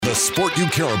the sport you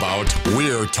care about,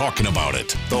 we're talking about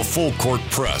it. The Full Court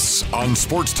Press on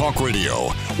Sports Talk Radio,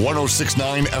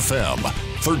 106.9 FM,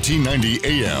 1390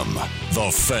 AM.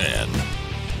 The Fan.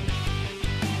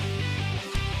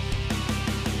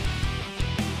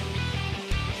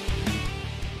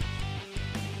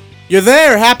 You're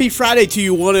there. Happy Friday to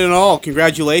you, one and all.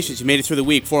 Congratulations. You made it through the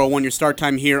week. 4:01 your start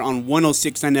time here on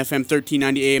 106.9 FM,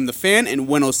 1390 AM The Fan, and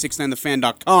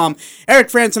 1069thefan.com. Eric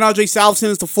Frandsen Ajay Salvesen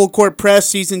is the Full Court Press,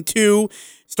 Season 2.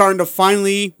 Starting to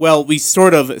finally, we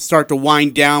sort of start to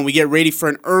wind down. We get ready for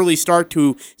an early start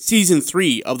to Season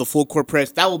 3 of the Full Court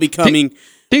Press. That will be coming.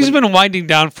 Things have been winding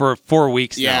down for 4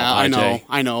 weeks now. Yeah,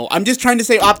 I know. I'm just trying to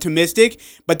stay optimistic,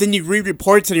 but then you read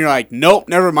reports and you're like, nope,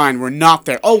 never mind. We're not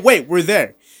there. Oh, wait, we're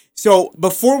there. So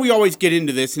before we always get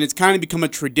into this, and it's kind of become a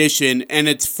tradition, and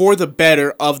it's for the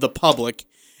better of the public,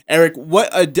 Eric,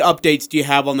 what updates do you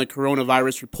have on the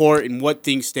coronavirus report and what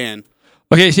things stand?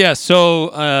 Okay, yeah,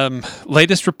 so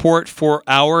latest report for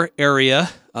our area,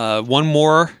 one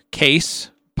more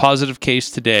positive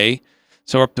case today,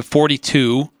 so we're up to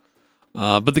 42.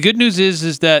 But the good news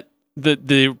is that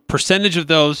the percentage of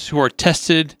those who are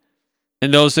tested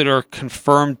and those that are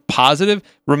confirmed positive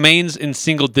remains in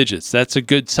single digits. That's a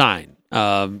good sign.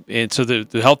 And so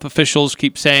the health officials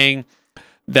keep saying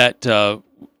that the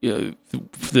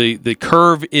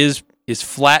curve is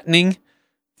flattening.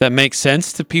 That makes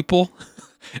sense to people.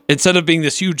 Instead of being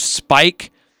this huge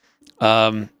spike,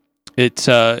 it's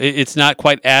not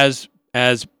quite as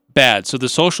bad. So the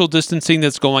social distancing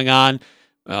that's going on,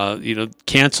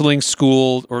 canceling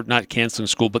school, or not canceling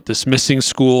school, but dismissing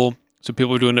school. So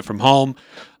people are doing it from home.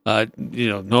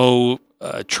 No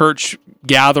church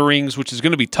gatherings, which is going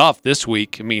to be tough this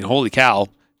week. I mean, holy cow,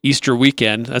 Easter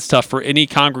weekend. That's tough for any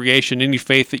congregation, any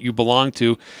faith that you belong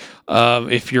to.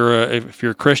 If you're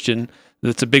a Christian,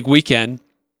 that's a big weekend.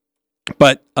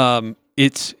 But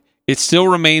it still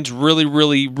remains really,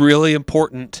 really, really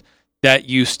important that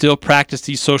you still practice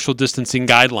these social distancing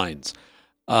guidelines.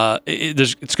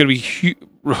 It's going to be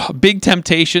a big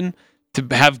temptation to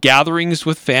have gatherings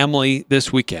with family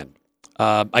this weekend.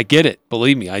 I get it.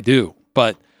 Believe me, I do.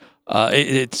 But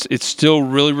it's still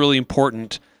really, really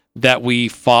important that we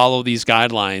follow these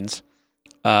guidelines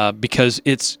because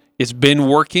it's been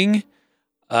working.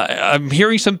 I'm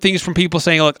hearing some things from people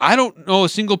saying, look, I don't know a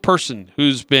single person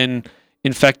who's been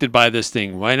infected by this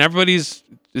thing. And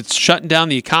it's shutting down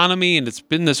the economy, and it's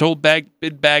been this whole big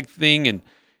bag thing, and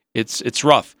it's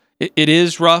rough. It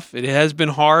is rough. It has been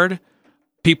hard.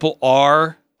 People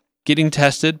are getting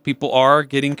tested. People are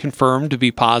getting confirmed to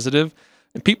be positive.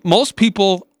 And most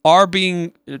people are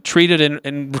being treated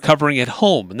and recovering at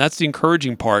home, and that's the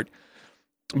encouraging part.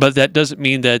 But that doesn't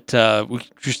mean that we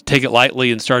just take it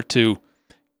lightly and start to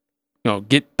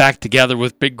get back together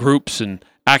with big groups and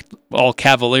act all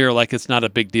cavalier like it's not a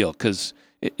big deal, because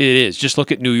it is. Just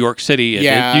look at New York City,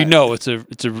 and it's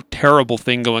a terrible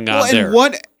thing going on there.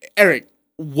 Eric,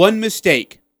 one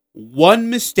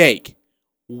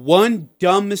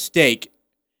dumb mistake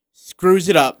screws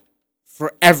it up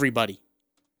for everybody.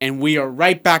 And we are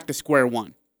right back to square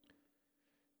one.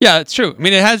 Yeah, it's true. I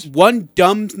mean, it has one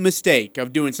dumb mistake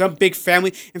of doing some big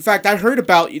family. In fact, I heard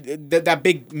about that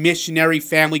big missionary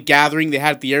family gathering they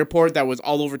had at the airport that was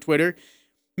all over Twitter.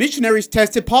 Missionaries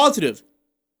tested positive.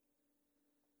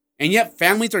 And yet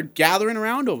families are gathering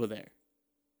around over there.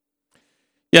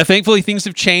 Yeah, thankfully things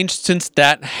have changed since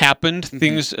that happened. Mm-hmm.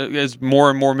 Things, as more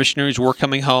and more missionaries were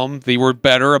coming home, they were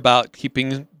better about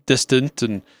keeping distant,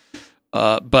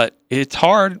 but it's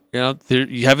hard.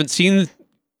 You haven't seen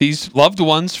these loved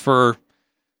ones for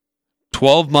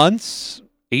 12 months,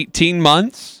 18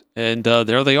 months, and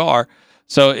there they are.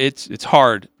 So it's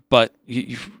hard, but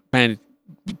you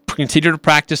continue to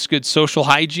practice good social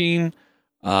hygiene.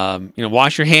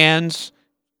 Wash your hands,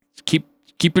 keep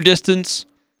your distance.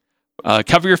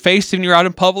 Cover your face when you're out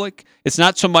in public. It's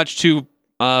not so much to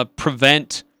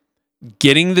prevent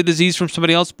getting the disease from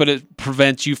somebody else, but it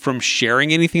prevents you from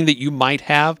sharing anything that you might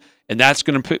have, and that's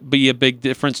going to be a big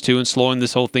difference too in slowing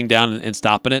this whole thing down and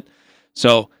stopping it.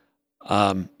 So,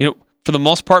 for the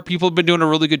most part, people have been doing a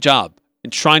really good job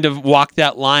in trying to walk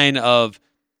that line of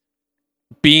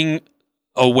being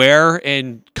aware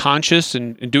and conscious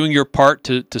and doing your part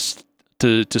to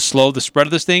slow the spread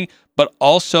of this thing, but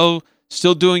also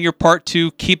still doing your part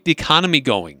to keep the economy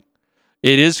going.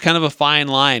 It is kind of a fine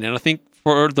line, and I think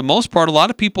for the most part, a lot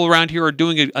of people around here are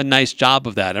doing a nice job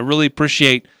of that. I really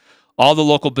appreciate all the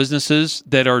local businesses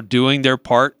that are doing their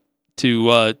part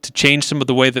to change some of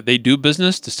the way that they do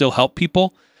business to still help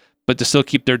people, but to still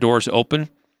keep their doors open.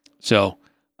 So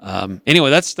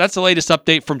anyway, that's the latest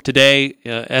update from today.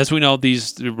 As we know,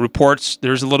 these reports,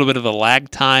 there's a little bit of a lag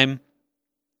time.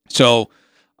 So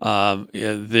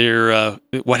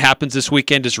what happens this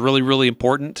weekend is really, really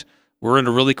important. We're in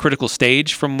a really critical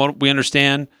stage from what we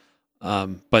understand,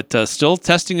 but still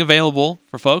testing available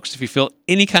for folks. If you feel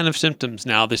any kind of symptoms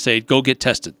now, they say go get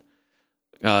tested.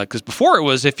 Because before it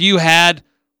was if you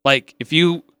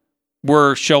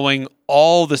were showing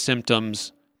all the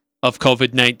symptoms of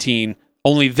COVID-19,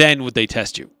 only then would they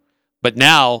test you. But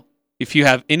now, if you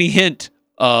have any hint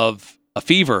of a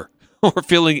fever or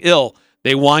feeling ill,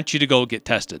 they want you to go get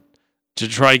tested to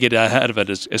try to get ahead of it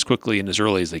as quickly and as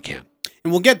early as they can.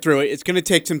 And we'll get through it. It's going to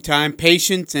take some time,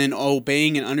 patience, and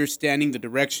obeying and understanding the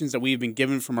directions that we've been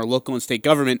given from our local and state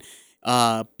government.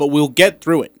 But we'll get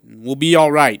through it. We'll be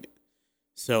all right.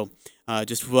 So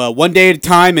just one day at a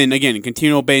time, and again,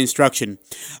 continue to obey instruction.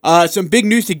 Some big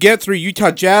news to get through.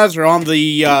 Utah Jazz are on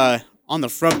the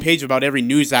front page of about every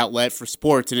news outlet for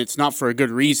sports, and it's not for a good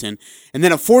reason. And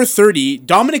then at 4:30,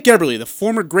 Dominik Eberle, the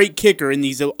former great kicker and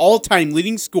the all-time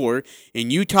leading scorer in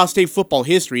Utah State football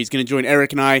history, is going to join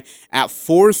Eric and I at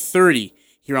 4:30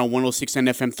 here on 106.9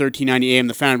 FM, 1390 AM.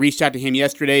 The Fan reached out to him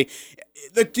yesterday.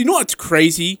 You know what's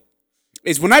crazy?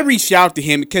 Is when I reached out to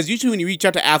him, because usually when you reach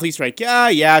out to athletes, like,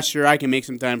 yeah, sure, I can make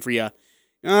some time for you.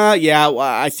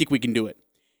 I think we can do it.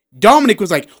 Dominik was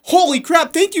like, holy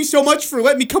crap, thank you so much for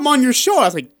letting me come on your show. I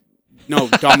was like, no,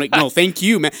 Dominik, no, thank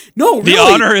you, man. No, really. The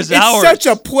honor is ours. It's such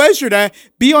a pleasure to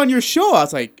be on your show. I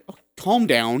was like, oh, calm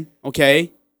down,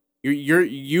 okay?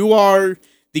 You are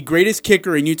the greatest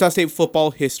kicker in Utah State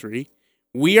football history.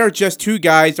 We are just two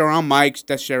guys that are on mics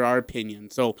that share our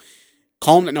opinion. So,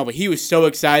 calm down. No, but he was so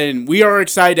excited, and we are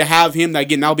excited to have him.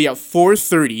 Again, that'll be at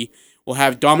 4:30. We'll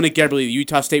have Dominik Eberle,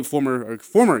 the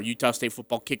former Utah State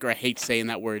football kicker. I hate saying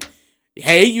that word. I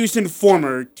hate using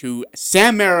former to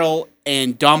Sam Merrill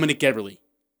and Dominik Eberle.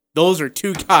 Those are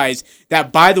two guys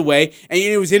that, by the way, and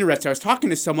it was interesting. I was talking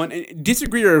to someone, and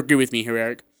disagree or agree with me here,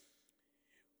 Eric.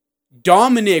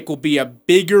 Dominik will be a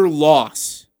bigger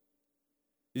loss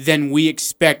than we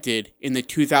expected in the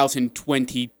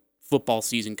 2020 football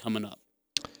season coming up.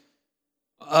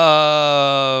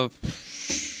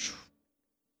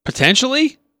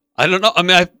 Potentially? I don't know. I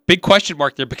mean, I have a big question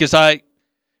mark there because we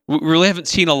really haven't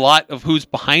seen a lot of who's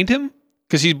behind him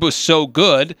because he was so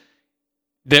good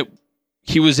that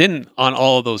he was in on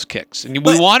all of those kicks. And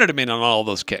we wanted him in on all of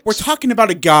those kicks. We're talking about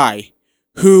a guy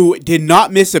who did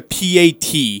not miss a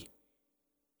PAT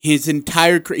his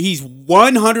entire career. He's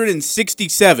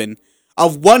 167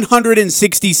 of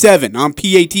 167 on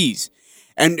PATs.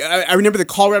 And I remember the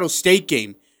Colorado State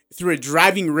game. Through a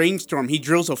driving rainstorm, he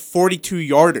drills a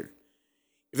 42-yarder.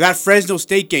 That Fresno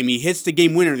State game, he hits the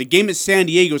game winner. The game at San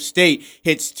Diego State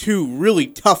hits two really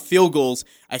tough field goals,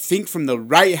 I think from the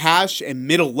right hash and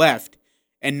middle left,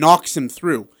 and knocks him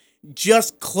through.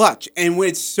 Just clutch. And when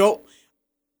it's so...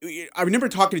 I remember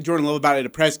talking to Jordan Love about it at a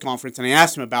press conference, and I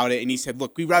asked him about it, and he said,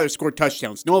 look, we'd rather score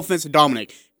touchdowns. No offense to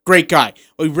Dominik. Great guy.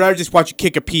 We'd rather just watch you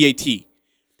kick a PAT.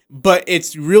 But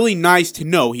it's really nice to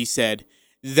know, he said,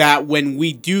 that when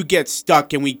we do get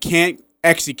stuck and we can't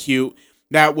execute,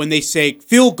 that when they say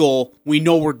field goal, we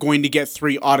know we're going to get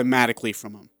 3 automatically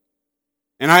from them.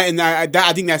 And I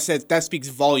think that speaks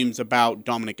volumes about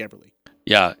Dominik Eberle.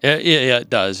 Yeah,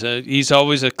 it does. He's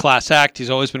always a class act.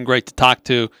 He's always been great to talk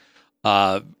to.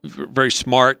 Very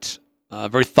smart,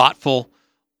 very thoughtful,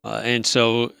 and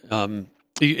so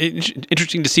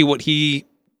interesting to see what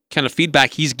kind of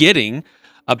feedback he's getting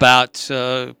about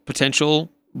potential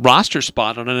roster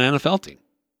spot on an NFL team.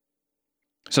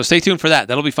 So stay tuned for that.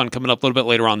 That'll be fun coming up a little bit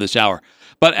later on this hour.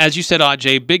 But as you said,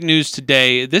 Ajay, big news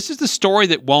today. This is the story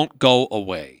that won't go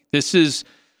away. This is,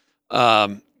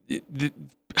 as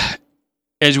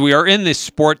we are in this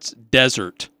sports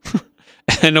desert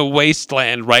and a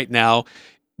wasteland right now,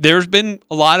 there's been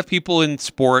a lot of people in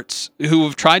sports who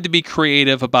have tried to be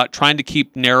creative about trying to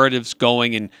keep narratives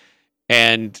going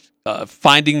and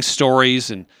finding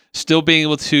stories and still being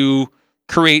able to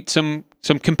create some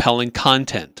compelling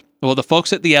content. Well, the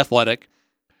folks at The Athletic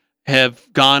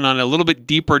have gone on a little bit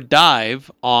deeper dive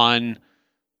on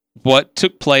what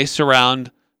took place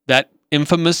around that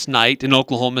infamous night in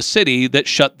Oklahoma City that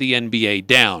shut the NBA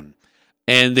down.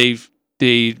 And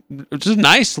it's a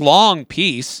nice long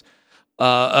piece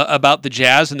about the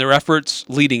Jazz and their efforts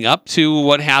leading up to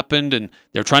what happened, and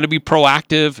they're trying to be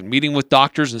proactive and meeting with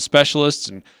doctors and specialists.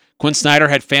 And Quinn Snyder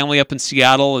had family up in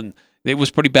Seattle, and it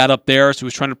was pretty bad up there, so he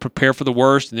was trying to prepare for the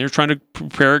worst, and they're trying to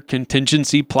prepare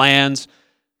contingency plans.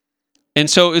 And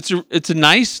so it's a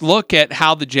nice look at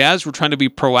how the Jazz were trying to be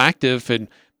proactive and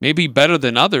maybe better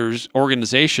than others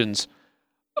organizations,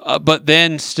 but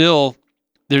then still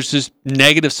there's this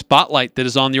negative spotlight that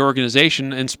is on the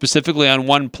organization and specifically on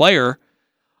one player.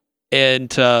 and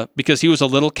because he was a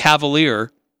little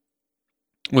cavalier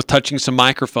with touching some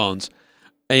microphones,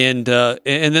 and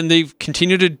then they've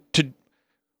continued to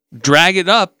drag it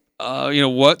up.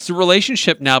 What's the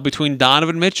relationship now between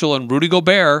Donovan Mitchell and Rudy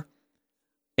Gobert?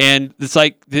 And it's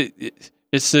like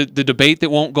it's the debate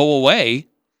that won't go away.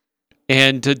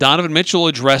 And Donovan Mitchell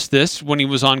addressed this when he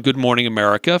was on Good Morning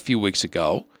America a few weeks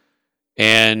ago,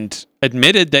 and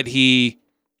admitted that he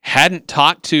hadn't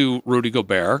talked to Rudy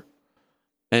Gobert,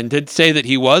 and did say that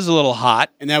he was a little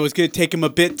hot, and that was going to take him a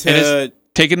bit to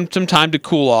taking him some time to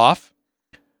cool off.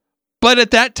 But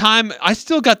at that time, I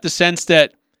still got the sense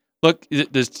that, look,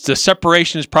 the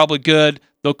separation is probably good.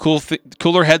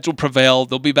 Cooler heads will prevail.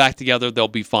 They'll be back together. They'll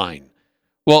be fine.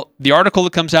 Well, the article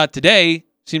that comes out today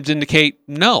seems to indicate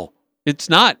no, it's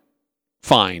not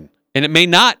fine, and it may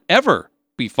not ever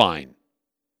be fine.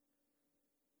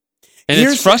 And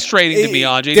it's frustrating to me,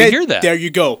 Ajay, to hear that. There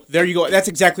you go. That's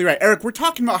exactly right. Eric, we're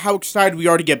talking about how excited we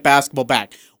are to get basketball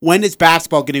back. When is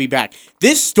basketball going to be back?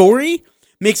 This story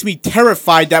makes me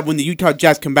terrified that when the Utah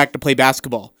Jazz come back to play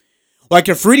basketball. Like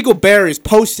if Rudy Gobert is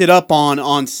posted up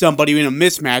on somebody in a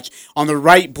mismatch on the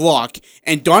right block,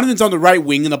 and Donovan's on the right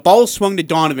wing, and the ball is swung to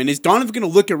Donovan, is Donovan going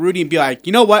to look at Rudy and be like,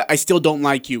 you know what? I still don't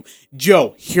like you.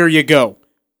 Joe, here you go.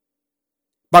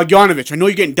 Bogdanovich, I know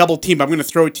you're getting double teamed, but I'm going to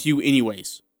throw it to you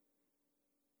anyways.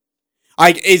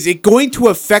 Is it going to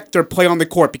affect their play on the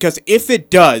court? Because if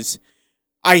it does,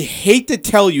 I hate to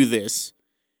tell you this,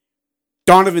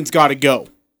 Donovan's got to go.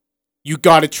 You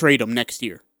got to trade him next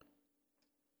year.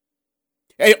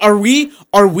 Hey, are we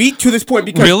to this point?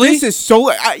 Because really? This is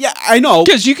so... yeah, I know.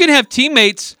 Because you can have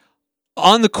teammates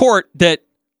on the court that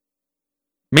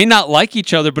may not like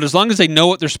each other, but as long as they know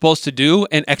what they're supposed to do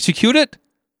and execute it,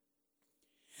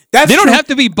 they don't have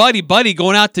to be buddy-buddy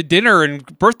going out to dinner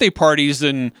and birthday parties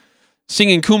and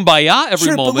singing Kumbaya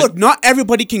every moment. But look, not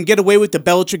everybody can get away with the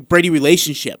Belichick-Brady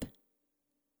relationship.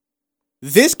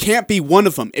 This can't be one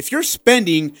of them. If you're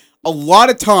spending a lot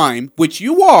of time, which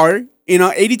you are... in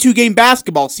an 82-game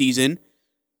basketball season,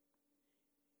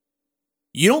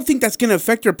 you don't think that's going to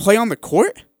affect your play on the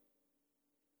court?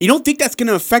 You don't think that's going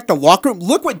to affect the locker room?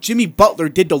 Look what Jimmy Butler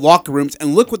did to locker rooms,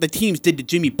 and look what the teams did to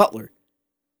Jimmy Butler.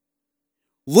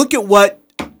 Look at what,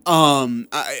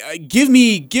 give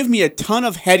me a ton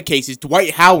of head cases.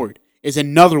 Dwight Howard is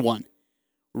another one.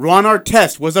 Ron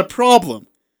Artest was a problem.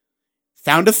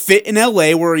 Found a fit in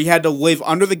LA where he had to live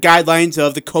under the guidelines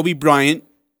of the Kobe Bryant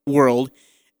world,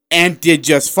 and did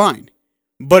just fine.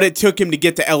 But it took him to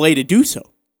get to LA to do so.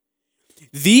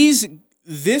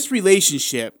 This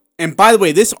relationship, and by the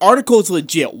way, this article is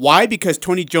legit. Why? Because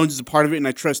Tony Jones is a part of it, and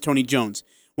I trust Tony Jones.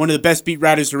 One of the best beat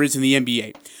writers there is in the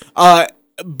NBA.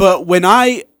 But when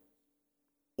I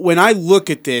look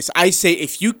at this, I say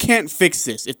if you can't fix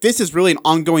this, if this is really an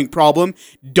ongoing problem,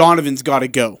 Donovan's got to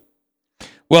go.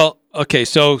 Well, okay,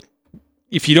 so...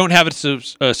 if you don't have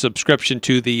a subscription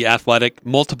to The Athletic,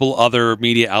 multiple other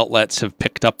media outlets have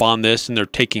picked up on this, and they're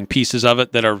taking pieces of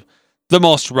it that are the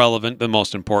most relevant, the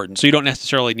most important. So you don't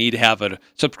necessarily need to have a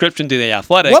subscription to The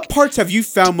Athletic. What parts have you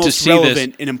found most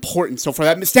relevant and important so far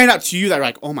that stand out to you that are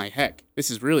like, oh my heck, this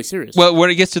is really serious? Well, when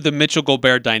it gets to the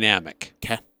Mitchell-Gobert dynamic.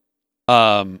 Okay.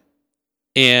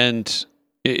 And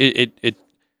it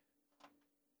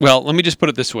well, let me just put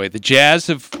it this way. The Jazz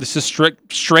have, this is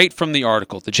straight from the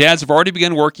article, the Jazz have already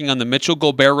begun working on the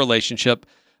Mitchell-Gobert relationship,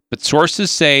 but sources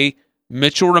say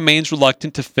Mitchell remains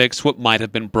reluctant to fix what might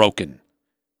have been broken.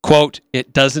 Quote,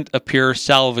 it doesn't appear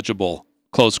salvageable,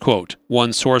 close quote,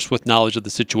 one source with knowledge of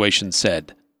the situation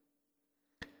said.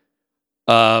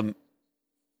 But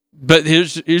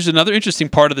here's another interesting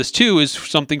part of this, too, is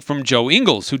something from Joe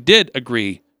Ingles, who did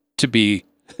agree to be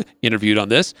interviewed on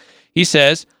this. He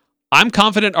says, I'm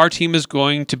confident our team is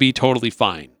going to be totally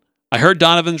fine. I heard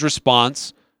Donovan's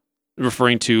response,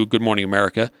 referring to Good Morning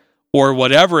America, or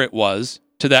whatever it was,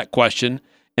 to that question,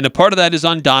 and a part of that is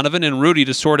on Donovan and Rudy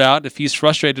to sort out if he's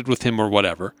frustrated with him or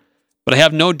whatever. But I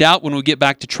have no doubt when we get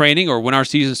back to training or when our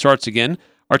season starts again,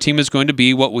 our team is going to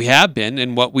be what we have been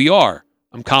and what we are.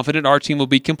 I'm confident our team will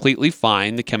be completely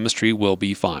fine. The chemistry will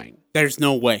be fine. There's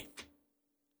no way.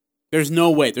 There's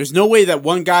no way. There's no way that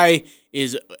one guy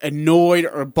is annoyed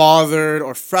or bothered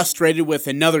or frustrated with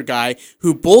another guy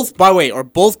who both, by the way, are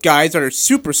both guys that are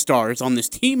superstars on this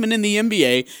team and in the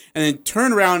NBA, and then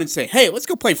turn around and say, hey, let's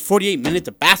go play 48 minutes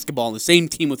of basketball on the same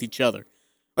team with each other.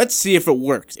 Let's see if it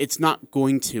works. It's not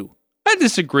going to. I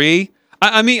disagree.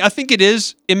 I mean, I think it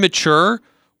is immature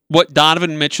what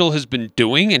Donovan Mitchell has been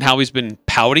doing and how he's been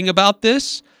pouting about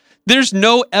this. There's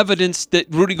no evidence that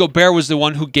Rudy Gobert was the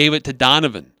one who gave it to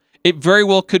Donovan. It very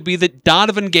well could be that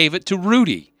Donovan gave it to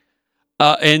Rudy.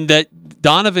 and that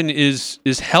Donovan is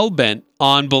hell-bent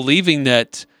on believing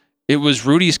that it was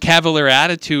Rudy's cavalier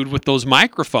attitude with those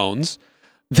microphones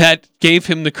that gave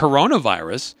him the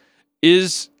coronavirus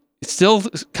is still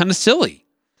kind of silly.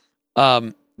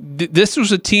 This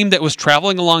was a team that was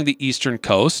traveling along the Eastern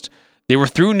Coast. They were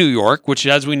through New York, which,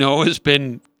 as we know, has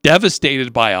been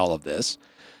devastated by all of this.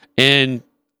 And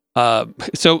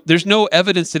so there's no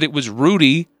evidence that it was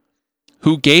Rudy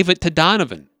who gave it to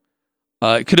Donovan.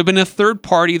 It could have been a third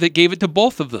party that gave it to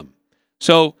both of them.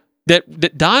 So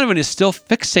that Donovan is still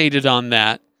fixated on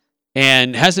that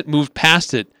and hasn't moved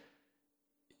past it,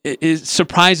 it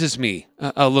surprises me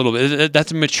a little bit.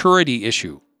 That's a maturity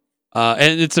issue.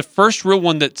 And it's the first real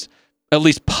one that's at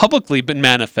least publicly been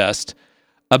manifest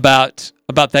about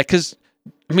that. Because,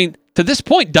 I mean, to this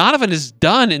point, Donovan has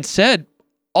done and said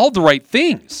all the right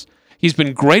things. He's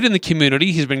been great in the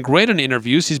community. He's been great in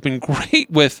interviews. He's been great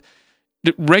with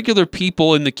regular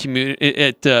people in the community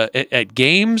at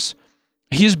games.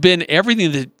 He's been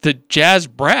everything that the Jazz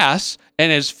brass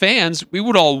and as fans we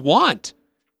would all want.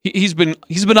 He's been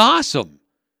awesome.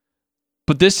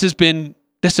 But this has been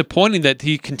disappointing that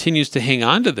he continues to hang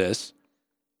on to this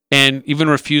and even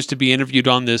refused to be interviewed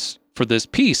on this for this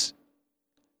piece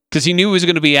because he knew he was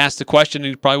going to be asked the question and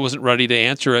he probably wasn't ready to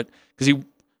answer it because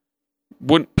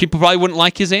people probably wouldn't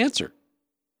like his answer.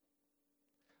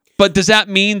 But does that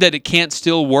mean that it can't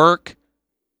still work?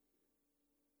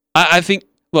 I think,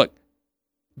 look,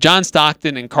 John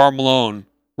Stockton and Karl Malone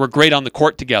were great on the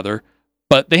court together,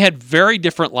 but they had very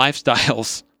different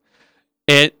lifestyles.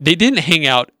 And they didn't hang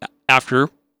out after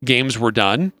games were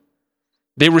done.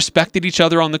 They respected each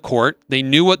other on the court. They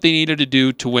knew what they needed to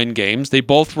do to win games. They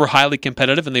both were highly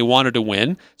competitive and they wanted to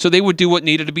win. So they would do what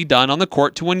needed to be done on the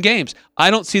court to win games. I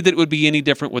don't see that it would be any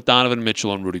different with Donovan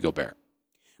Mitchell and Rudy Gobert.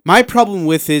 My problem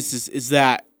with this is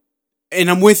that,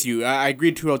 and I'm with you, I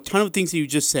agree to a ton of things that you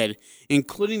just said,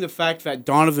 including the fact that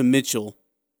Donovan Mitchell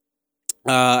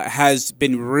has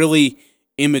been really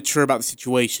immature about the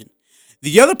situation.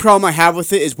 The other problem I have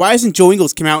with it is why hasn't Joe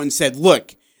Ingles come out and said,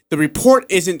 look, the report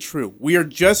isn't true. We are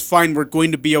just fine. We're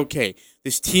going to be okay.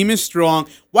 This team is strong.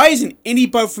 Why isn't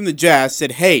anybody from the Jazz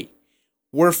said, hey,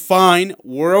 we're fine.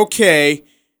 We're okay.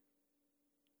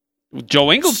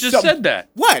 Joe Ingles just said that.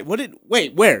 What?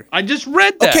 Wait, where? I just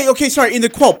read that. Okay, sorry, in the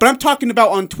quote, but I'm talking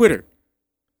about on Twitter.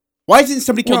 Why isn't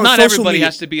somebody come on social media? Not everybody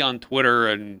has to be on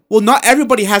Twitter. Well, not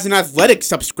everybody has an athletic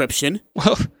subscription.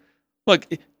 Well, look,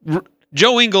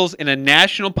 Joe Ingles in a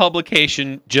national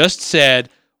publication just said,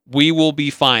 we will be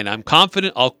fine. I'm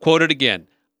confident. I'll quote it again.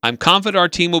 I'm confident our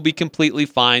team will be completely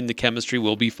fine. The chemistry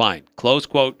will be fine. Close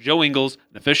quote. Joe Ingles,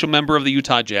 an official member of the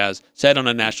Utah Jazz, said on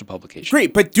a national publication.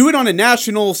 Great, but do it on a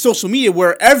national social media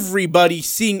where everybody's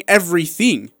seeing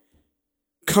everything.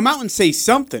 Come out and say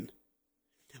something.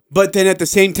 But then at the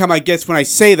same time, I guess when I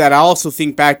say that, I also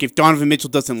think back if Donovan Mitchell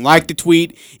doesn't like the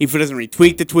tweet, if he doesn't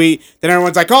retweet the tweet, then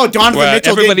everyone's like, oh, Donovan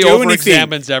Mitchell didn't do anything. Everybody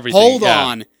over-examines everything. Hold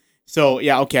on. So,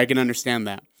 yeah, okay, I can understand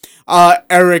that.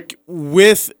 Eric,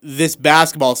 with this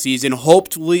basketball season,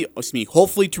 hopefully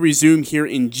to resume here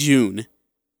in June,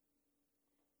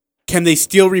 can they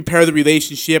still repair the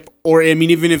relationship? Or, I mean,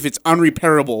 even if it's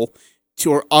unrepairable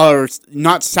or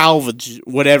not salvage,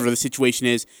 whatever the situation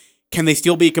is, can they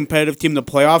still be a competitive team in the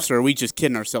playoffs, or are we just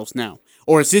kidding ourselves now?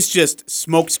 Or is this just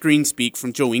smokescreen speak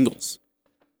from Joe Ingles?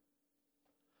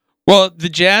 Well, the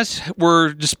Jazz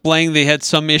were displaying they had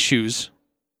some issues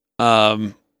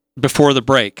before the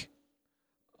break.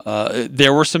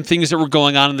 There were some things that were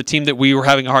going on in the team that we were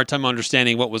having a hard time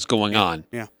understanding what was going on.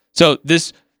 Yeah. So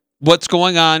what's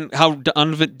going on, how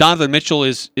Donovan Mitchell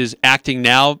is acting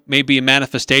now may be a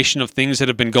manifestation of things that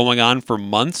have been going on for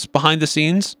months behind the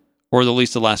scenes, or at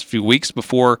least the last few weeks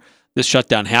before this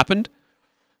shutdown happened.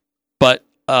 But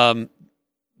the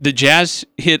Jazz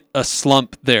hit a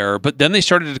slump there, but then they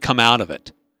started to come out of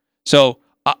it. So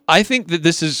I think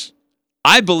that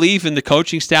I believe in the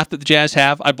coaching staff that the Jazz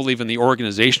have. I believe in the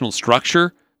organizational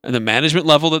structure and the management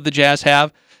level that the Jazz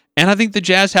have. And I think the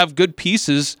Jazz have good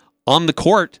pieces on the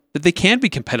court that they can be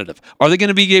competitive. Are they going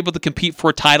to be able to compete for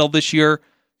a title this year?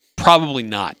 Probably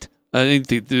not. I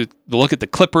think the look at the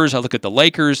Clippers, I look at the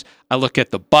Lakers, I look at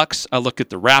the Bucks, I look at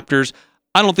the Raptors.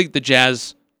 I don't think the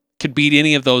Jazz could beat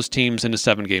any of those teams in a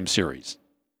 7-game series.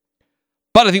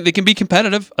 But I think they can be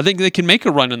competitive. I think they can make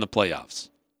a run in the playoffs.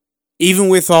 Even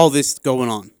with all this going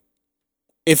on,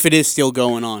 if it is still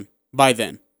going on by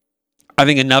then. I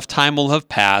think enough time will have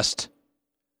passed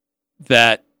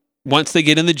that once they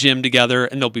get in the gym together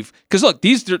and they'll be... Because look,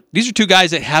 these are two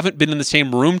guys that haven't been in the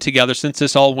same room together since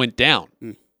this all went down.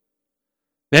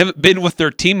 They haven't been with their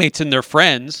teammates and their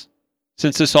friends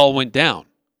since this all went down.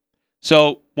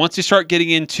 So once they start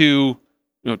getting into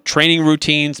training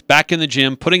routines, back in the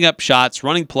gym, putting up shots,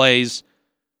 running plays,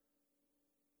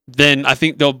 then I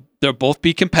think they'll both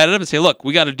be competitive and say, look,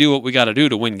 we got to do what we got to do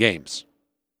to win games.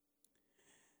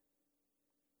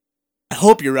 I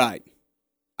hope you're right.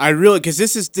 I really, because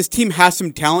this team has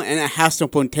some talent and it has some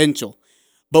potential.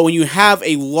 But when you have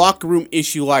a locker room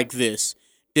issue like this,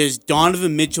 does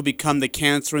Donovan Mitchell become the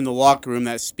cancer in the locker room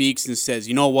that speaks and says,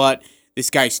 you know what, this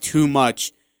guy's too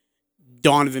much.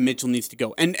 Donovan Mitchell needs to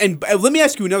go. And let me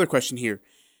ask you another question here.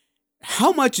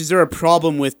 How much is there a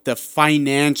problem with the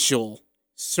financial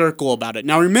circle about it?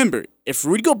 Now remember, if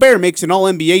Rudy Gobert makes an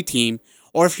All-NBA team,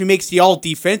 or if he makes the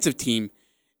All-Defensive team,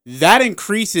 that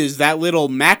increases that little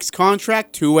max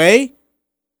contract to a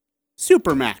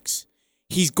super max.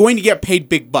 He's going to get paid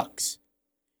big bucks.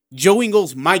 Joe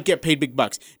Ingles might get paid big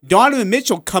bucks. Donovan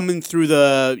Mitchell coming through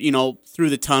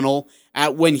the tunnel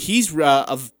at when he's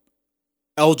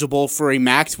eligible for a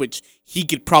max, which he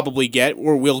could probably get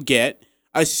or will get,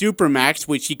 a super max,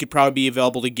 which he could probably be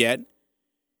available to get.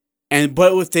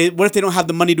 But what if they don't have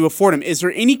the money to afford him? Is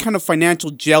there any kind of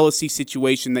financial jealousy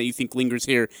situation that you think lingers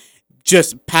here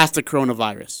just past the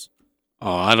coronavirus?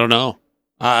 Oh, I don't know.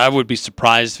 I would be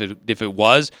surprised if it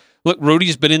was. Look,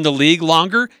 Rudy's been in the league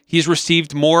longer. He's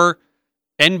received more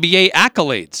NBA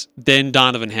accolades than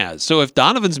Donovan has. So if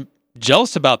Donovan's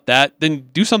jealous about that, then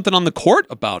do something on the court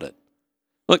about it.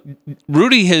 Look,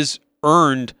 Rudy has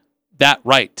earned that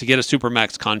right to get a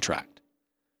Supermax contract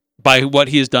by what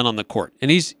he has done on the court.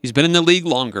 And he's been in the league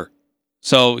longer.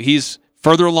 So he's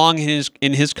further along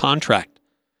in his contract.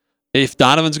 If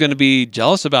Donovan's going to be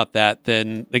jealous about that,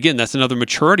 then again, that's another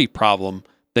maturity problem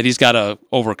that he's got to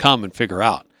overcome and figure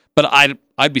out. But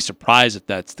I'd be surprised if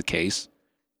that's the case.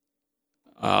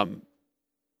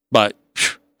 But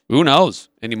who knows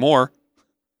anymore?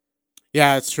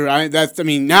 Yeah, that's true. Now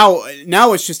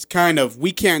it's just kind of,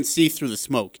 we can't see through the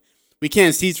smoke. We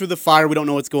can't see through the fire. We don't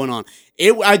know what's going on.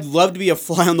 I'd love to be a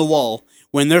fly on the wall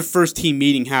when their first team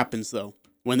meeting happens, though.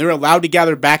 When they're allowed to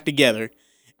gather back together.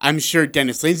 I'm sure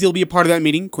Dennis Lindsay will be a part of that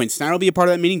meeting. Quinn Snyder will be a part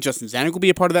of that meeting. Justin Zanuck will be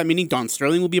a part of that meeting. Don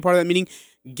Sterling will be a part of that meeting.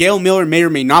 Gail Miller may or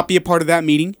may not be a part of that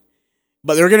meeting.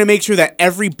 But they're going to make sure that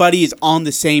everybody is on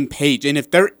the same page. And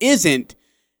if there isn't,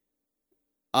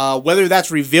 whether that's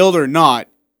revealed or not,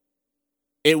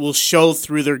 it will show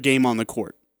through their game on the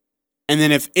court. And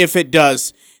then if it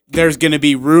does, there's going to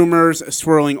be rumors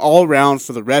swirling all around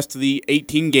for the rest of the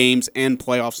 18 games and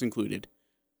playoffs included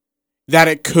that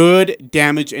it could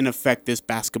damage and affect this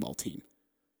basketball team.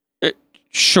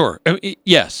 Sure.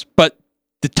 Yes, but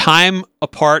the time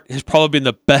apart has probably been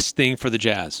the best thing for the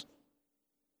Jazz.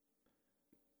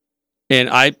 And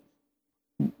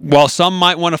while some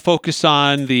might want to focus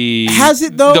on the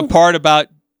part about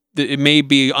it may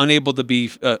be unable to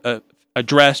be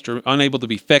addressed or unable to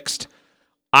be fixed,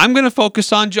 I'm going to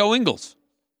focus on Joe Ingles,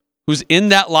 who's in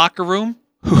that locker room,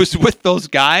 who's with those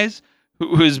guys,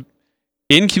 who's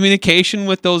in communication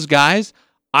with those guys.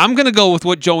 I'm going to go with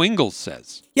what Joe Ingles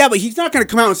says. Yeah, but he's not going to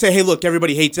come out and say, hey, look,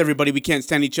 everybody hates everybody. We can't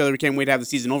stand each other. We can't wait to have the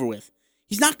season over with.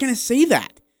 He's not going to say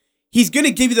that. He's going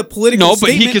to give you the political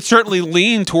statement. No, but he could certainly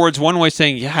lean towards one way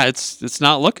saying, yeah, it's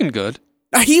not looking good.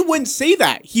 He wouldn't say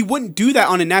that. He wouldn't do that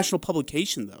on a national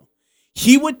publication, though.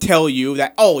 He would tell you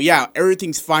that, oh, yeah,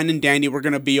 everything's fine and dandy. We're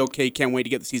going to be okay. Can't wait to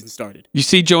get the season started. You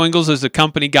see Joe Ingles as a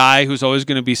company guy who's always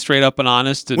going to be straight up and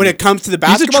honest. And when it comes to the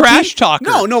basketball he's a trash talker.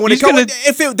 No.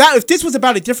 If this was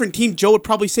about a different team, Joe would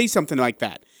probably say something like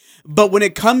that. But when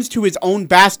it comes to his own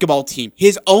basketball team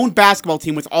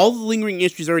with all the lingering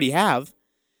issues they already have,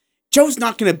 Joe's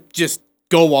not going to just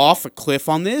go off a cliff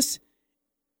on this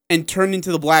and turn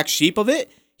into the black sheep of it.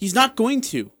 He's not going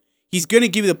to. He's going to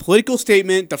give you the political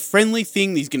statement, the friendly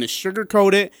thing. He's going to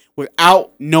sugarcoat it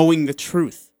without knowing the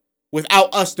truth.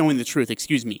 Without us knowing the truth,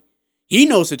 excuse me. He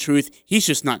knows the truth. He's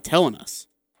just not telling us.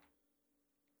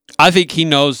 I think he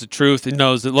knows the truth and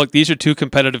knows that, look, these are two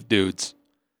competitive dudes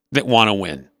that want to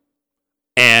win.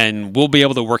 And we'll be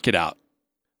able to work it out.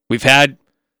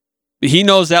 He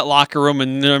knows that locker room,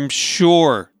 and I'm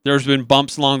sure there's been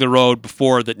bumps along the road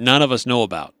before that none of us know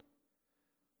about.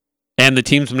 And the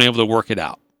team's been able to work it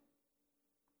out.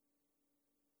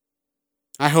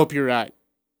 I hope you're right.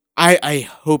 I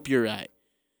hope you're right.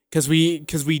 Because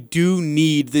we do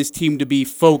need this team to be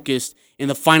focused in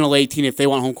the final 18 if they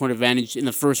want home court advantage in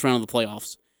the first round of the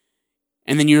playoffs.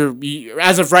 And then you're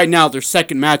as of right now, their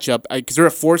second matchup, because they're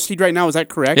a 4 seed right now, is that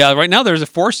correct? Yeah, right now there's a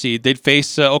 4 seed. They'd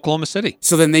face Oklahoma City.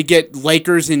 So then they get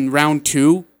Lakers in round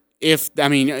 2,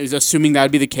 assuming that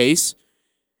would be the case.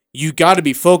 You got to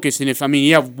be focused. And if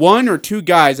you have 1 or 2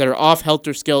 guys that are off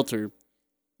helter-skelter,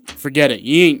 forget it.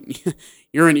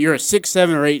 You're a 6,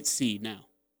 7, or 8 seed now.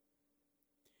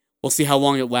 We'll see how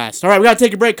long it lasts. All right, we got to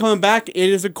take a break. Coming back, it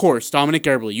is, of course, Dominik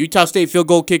Eberle, Utah State field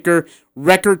goal kicker,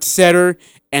 record setter,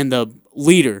 and the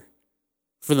leader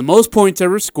for the most points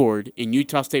ever scored in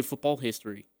Utah State football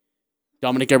history.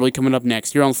 Dominik Eberle coming up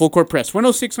next here on Full Court Press,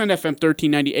 106.9 FM,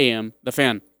 1390 AM, The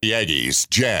Fan. The Aggies,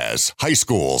 Jazz, high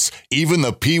schools, even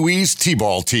the Pee Wees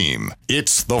T-ball team.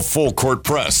 It's the Full Court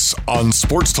Press on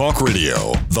Sports Talk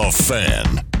Radio, The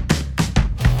Fan.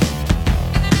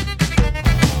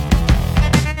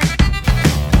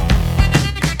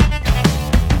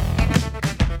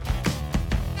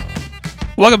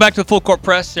 Welcome back to the Full Court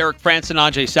Press. Eric Frandsen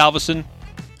Ajay Salvesen.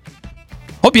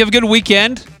 Hope you have a good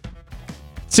weekend.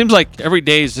 Seems like every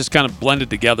day is just kind of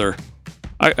blended together.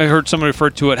 I heard someone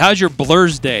refer to it. How's your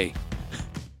blurs day?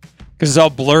 Because it's all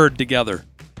blurred together.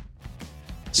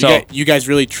 So you guys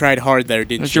really tried hard there,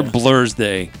 didn't that's you? your blurs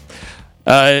day.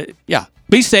 Yeah.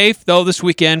 Be safe, though, this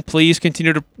weekend. Please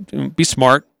continue to be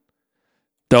smart.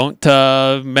 Don't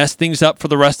mess things up for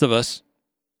the rest of us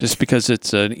just because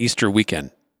it's an Easter weekend.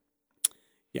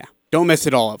 Don't mess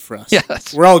it all up for us.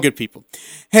 Yes. We're all good people.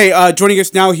 Hey, joining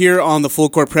us now here on the Full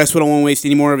Court Press. We don't want to waste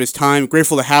any more of his time.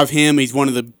 Grateful to have him. He's one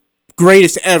of the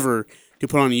greatest ever to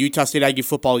put on a Utah State Aggie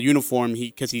football uniform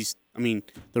because he's the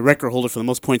record holder for the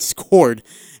most points scored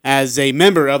as a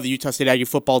member of the Utah State Aggie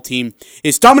football team.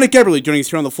 It's Dominik Eberle joining us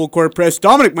here on the Full Court Press.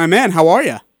 Dominik, my man, how are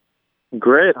you?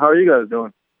 Great. How are you guys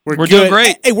doing? We're doing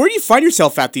great. Hey, where do you find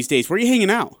yourself at these days? Where are you hanging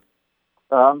out?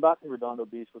 I'm back in Redondo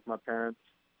Beach with my parents.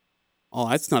 Oh,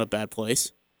 that's not a bad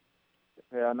place.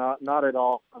 Yeah, not at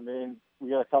all. I mean,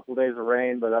 we got a couple of days of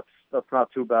rain, but that's not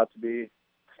too bad to be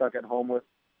stuck at home with.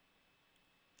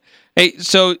 Hey,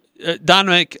 so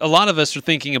Dominik, a lot of us are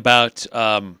thinking about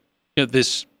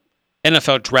this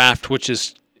NFL draft, which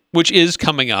is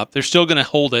coming up. They're still going to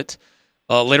hold it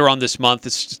later on this month.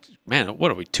 It's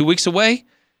what are we, 2 weeks away?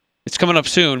 It's coming up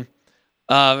soon.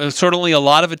 There's certainly a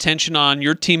lot of attention on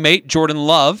your teammate Jordan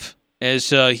Love,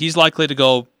 as he's likely to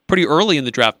go pretty early in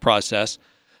the draft process,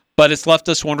 but it's left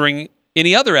us wondering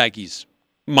any other Aggies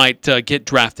might get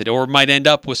drafted or might end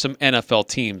up with some NFL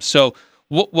teams. So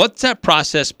what's that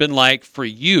process been like for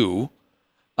you?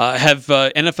 Have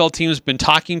NFL teams been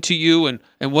talking to you, and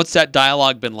what's that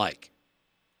dialogue been like?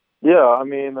 Yeah, I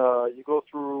mean, you go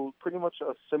through pretty much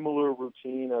a similar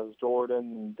routine as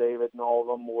Jordan and David and all of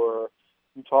them, where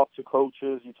you talk to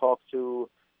coaches, you talk to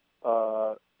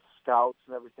scouts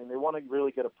and everything. They want to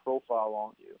really get a profile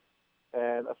on you.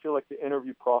 And I feel like the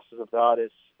interview process of that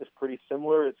is pretty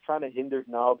similar. It's kind of hindered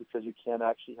now because you can't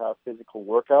actually have physical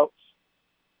workouts.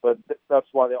 But that's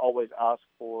why they always ask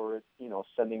for,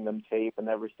 sending them tape and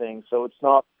everything. So it's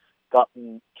not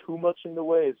gotten too much in the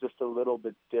way. It's just a little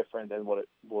bit different than what it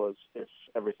was if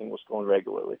everything was going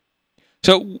regularly.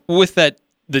 So with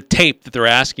the tape that they're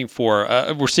asking for,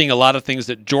 we're seeing a lot of things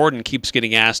that Jordan keeps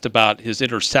getting asked about his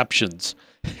interceptions,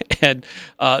 and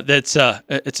it's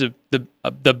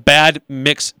the bad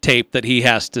mix tape that he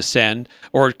has to send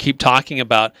or keep talking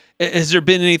about. Has there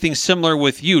been anything similar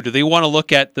with you? Do they want to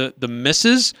look at the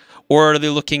misses, or are they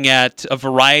looking at a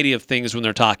variety of things when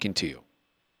they're talking to you?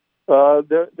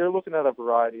 They're looking at a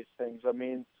variety of things. I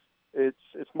mean, it's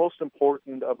most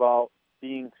important about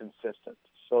being consistent.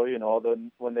 So,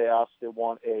 when they ask, they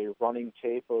want a running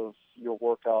tape of your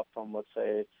workout from, let's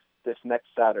say, this next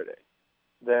Saturday.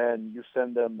 Then you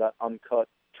send them that uncut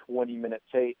 20-minute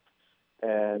tape,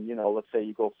 and, let's say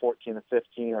you go 14 to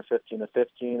 15 or 15 to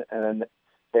 15, and then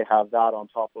they have that on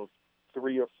top of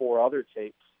 3 or 4 other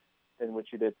tapes in which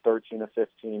you did 13 to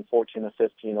 15, 14 to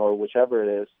 15, or whichever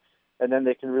it is. And then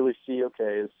they can really see,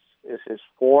 okay, is his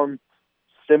form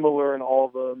similar in all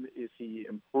of them? Is he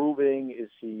improving? Is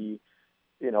he,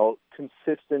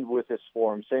 consistent with his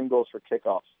form? Same goes for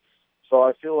kickoffs. So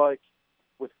I feel like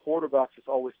with quarterbacks, it's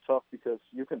always tough because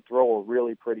you can throw a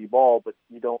really pretty ball, but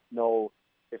you don't know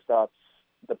if that's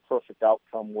the perfect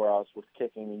outcome, whereas with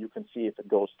kicking, you can see if it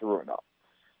goes through or not.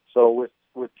 So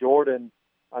with Jordan,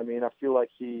 I mean, I feel like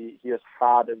he has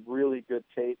had a really good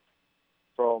tape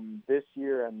from this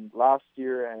year and last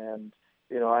year, and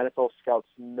NFL scouts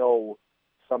know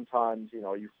sometimes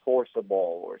you force a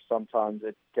ball, or sometimes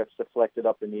it gets deflected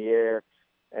up in the air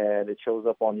and it shows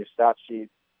up on your stat sheet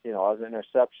as an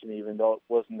interception, even though it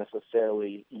wasn't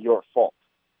necessarily your fault.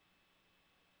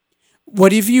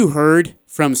 What have you heard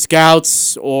from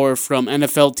scouts or from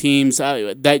NFL teams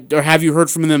or have you heard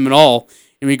from them at all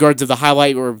in regards to the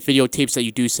highlight or videotapes that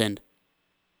you do send?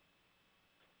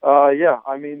 Yeah,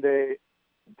 I mean, they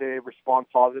respond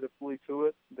positively to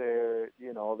it. They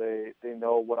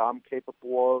know what I'm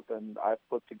capable of, and I've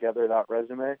put together that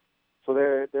resume. So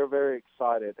they're very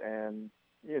excited, and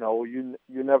you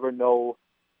never know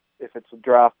if it's a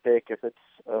draft pick, if it's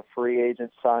a free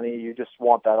agent signing, you just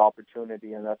want that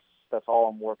opportunity, and that's all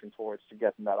I'm working towards, to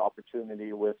getting that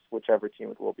opportunity with whichever team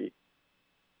it will be.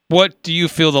 What do you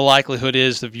feel the likelihood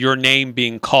is of your name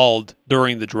being called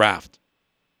during the draft?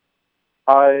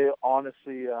 I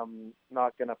honestly am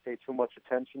not going to pay too much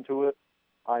attention to it.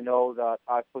 I know that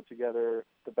I put together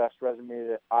the best resume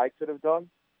that I could have done,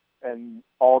 and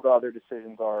all the other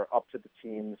decisions are up to the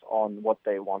teams on what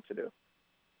they want to do.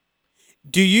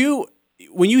 Do you,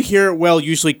 when you hear, well,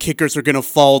 usually kickers are going to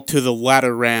fall to the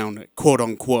latter round, quote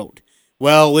unquote.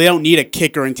 Well, they don't need a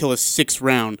kicker until the 6th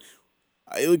round.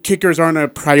 Kickers aren't a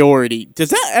priority. Does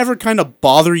that ever kind of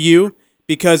bother you?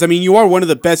 Because, I mean, you are one of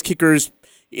the best kickers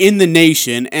in the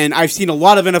nation, and I've seen a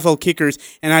lot of NFL kickers,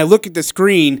 and I look at the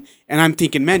screen, and I'm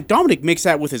thinking, man, Dominik makes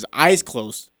that with his eyes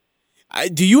closed.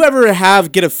 Do you ever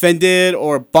get offended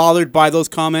or bothered by those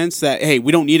comments that, hey,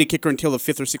 we don't need a kicker until the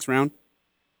 5th or 6th round?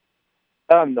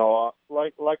 No,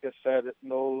 like I said,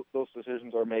 no, those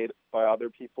decisions are made by other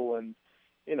people, and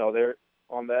they're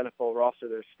on the NFL roster.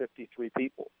 There's 53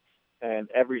 people, and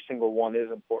every single one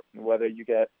is important. Whether you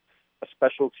get a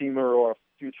special teamer or a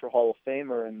future Hall of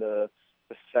Famer in the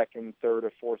 2nd, 3rd,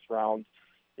 or 4th round,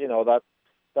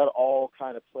 that all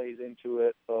kind of plays into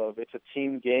it. It's a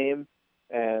team game,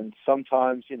 and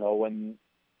sometimes when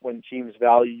teams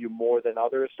value you more than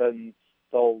others, then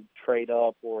they'll trade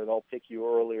up or they'll pick you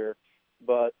earlier.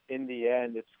 But in the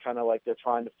end, it's kind of like they're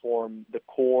trying to form the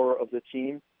core of the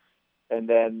team, and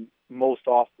then most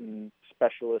often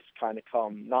specialists kind of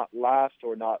come not last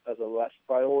or not as a less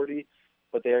priority,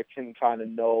 but they can kind of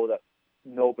know that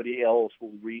nobody else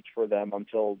will reach for them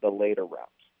until the later rounds.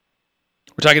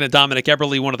 We're talking to Dominik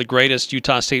Eberle, one of the greatest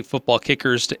Utah State football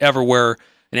kickers to ever wear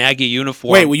an Aggie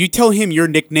uniform. Wait, will you tell him your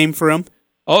nickname for him?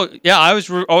 Oh, yeah, I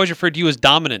was always referred to you as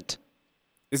Dominant.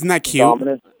 Isn't that cute?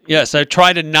 Dominant. Yes, I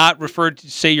try to not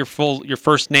say your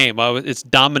first name. It's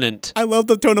Dominant. I love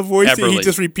the tone of voice that he Eberle.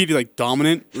 just repeated, like,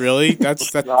 dominant? Really?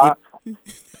 That's No,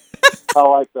 I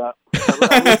like that.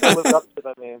 I wish I lived up to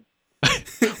that name.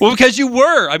 Well, because you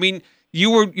were. I mean,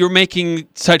 you're making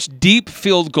such deep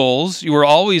field goals. You were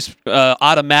always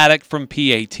automatic from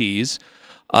PATs,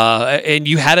 and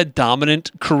you had a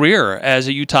dominant career as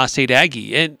a Utah State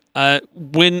Aggie. And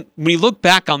when we look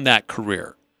back on that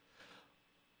career,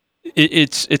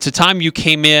 it's a time you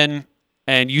came in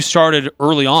and you started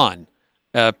early on,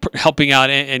 helping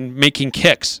out and making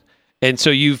kicks. And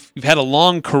so you've had a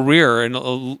long career and a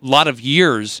lot of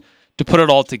years to put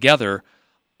it all together.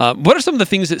 What are some of the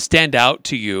things that stand out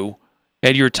to you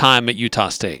at your time at Utah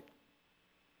State?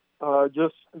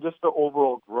 Just the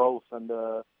overall growth and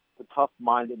the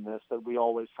tough-mindedness that we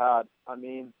always had. I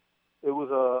mean, it was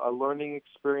a learning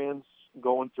experience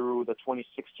going through the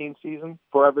 2016 season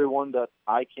for everyone that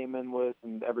I came in with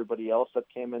and everybody else that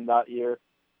came in that year,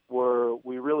 where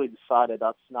we really decided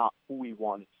that's not who we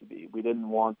wanted to be. We didn't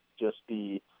want to just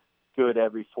be good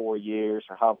every 4 years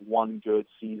or have one good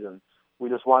season. We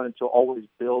just wanted to always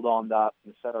build on that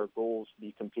and set our goals to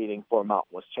be competing for a Mountain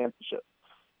West championship,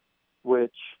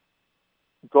 which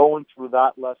going through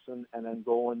that lesson and then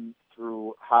going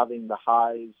through having the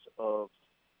highs of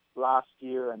last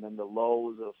year and then the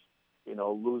lows of,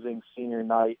 losing senior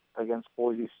night against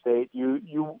Boise State,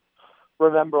 you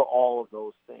remember all of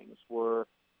those things where,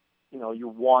 you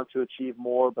want to achieve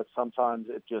more, but sometimes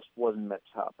it just wasn't meant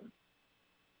to happen.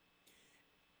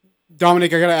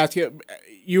 Dominik, I got to ask you,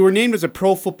 you were named as a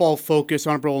Pro Football Focus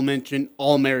honorable mention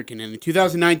All-American. And in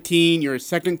 2019, you're a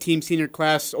second-team senior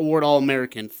class award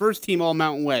All-American, first-team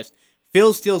All-Mountain West,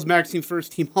 Phil Steele's magazine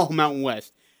first-team All-Mountain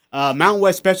West, Mountain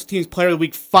West Special Teams Player of the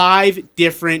Week 5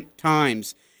 different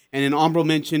times, and an honorable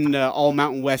mention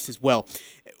All-Mountain West as well.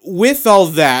 With all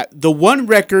that, the one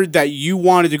record that you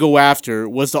wanted to go after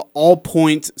was the all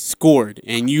points scored,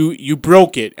 and you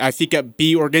broke it. I think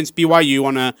against BYU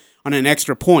on an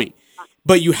extra point.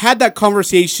 But you had that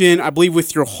conversation, I believe,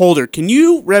 with your holder. Can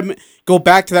you go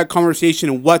back to that conversation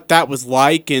and what that was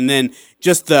like, and then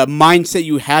just the mindset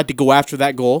you had to go after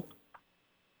that goal?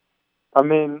 I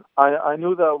mean, I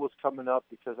knew that was coming up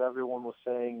because everyone was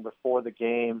saying before the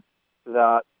game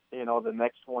that, the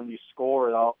next one you score,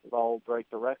 they'll break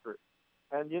the record.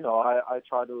 And, I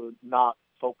try to not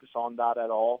focus on that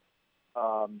at all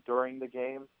during the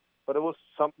game. But it was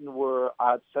something where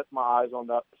I had set my eyes on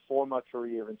that before my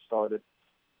career even started.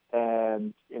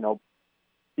 And,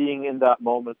 being in that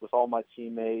moment with all my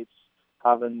teammates,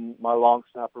 having my long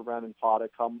snapper Brandon Potta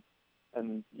come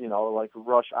and,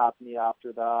 rush at me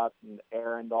after that, and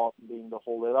Aaron Dalton being the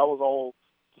holder, that was all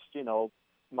just,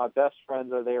 my best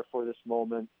friends are there for this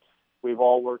moment. We've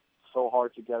all worked so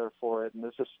hard together for it, and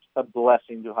it's just a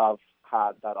blessing to have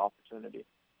had that opportunity.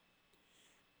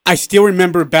 I still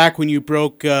remember back when you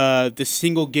broke the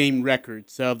single game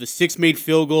records of the 6 made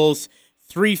field goals,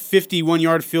 3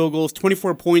 51-yard field goals,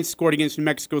 24 points scored against New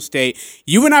Mexico State.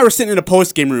 You and I were sitting in a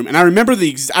post game room, and I remember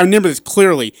this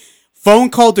clearly. Phone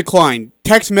call declined,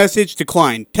 text message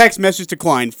declined, text message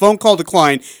declined, phone call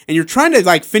declined, and you're trying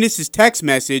to finish this text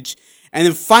message, and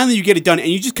then finally you get it done, and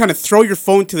you just kind of throw your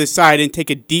phone to the side and take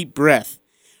a deep breath.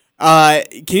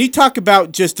 Can you talk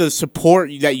about just the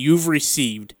support that you've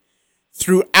received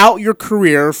throughout your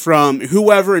career from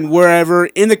whoever and wherever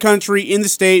in the country, in the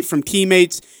state, from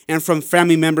teammates and from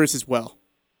family members as well?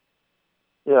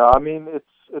 Yeah, I mean,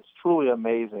 it's truly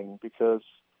amazing because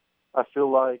I feel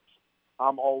like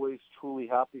I'm always truly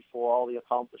happy for all the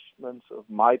accomplishments of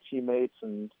my teammates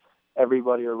and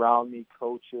everybody around me,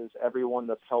 coaches, everyone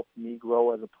that's helped me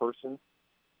grow as a person.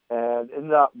 And in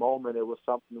that moment, it was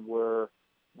something where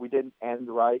we didn't end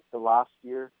right the last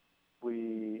year.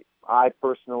 I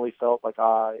personally felt like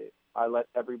I let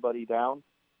everybody down.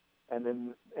 And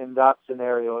in that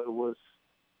scenario, it was,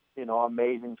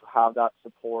 amazing to have that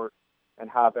support and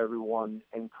have everyone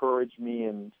encourage me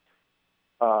and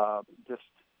just,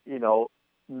 know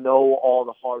all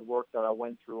the hard work that I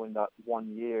went through in that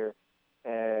 1 year.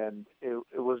 And it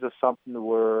was just something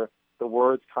where the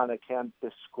words kind of can't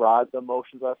describe the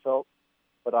emotions I felt.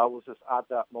 But I was just at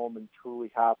that moment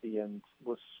truly happy and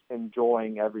was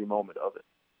enjoying every moment of it.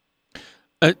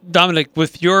 Dominik,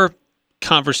 with your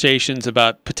conversations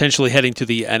about potentially heading to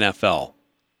the NFL,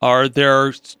 are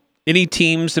there any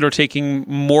teams that are taking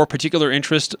more particular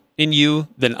interest in you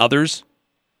than others?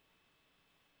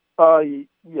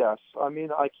 Yes. I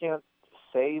mean, I can't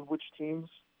say which teams,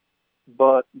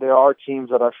 but there are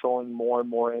teams that are showing more and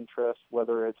more interest,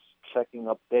 whether it's checking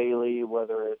up daily,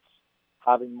 whether it's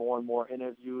having more and more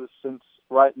interviews, since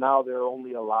right now they're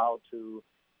only allowed to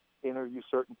interview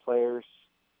certain players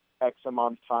X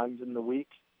amount of times in the week.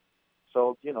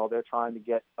 So, they're trying to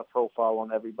get a profile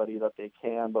on everybody that they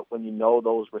can, but when you know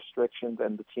those restrictions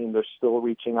and the teams are still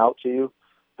reaching out to you,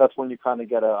 that's when you kind of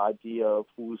get an idea of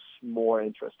who's more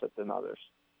interested than others.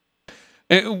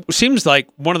 It seems like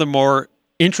one of the more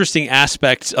interesting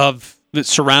aspects of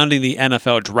surrounding the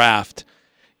NFL draft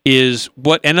is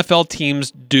what NFL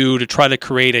teams do to try to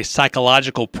create a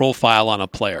psychological profile on a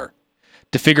player,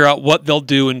 to figure out what they'll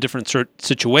do in different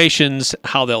situations,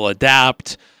 how they'll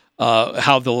adapt,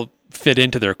 how they'll fit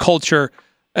into their culture.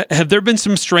 Have there been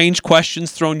some strange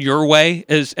questions thrown your way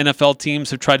as NFL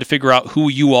teams have tried to figure out who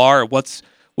you are, what's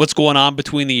going on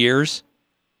between the ears?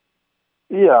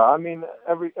 Yeah, I mean,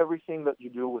 everything that you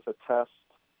do with a test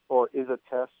or is a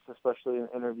test, especially in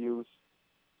interviews,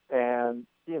 and,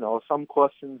 some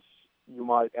questions you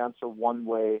might answer one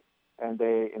way and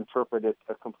they interpret it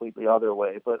a completely other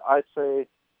way. But I'd say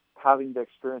having the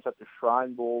experience at the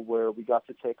Shrine Bowl where we got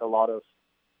to take a lot of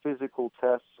physical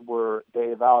tests where they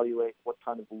evaluate what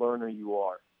kind of learner you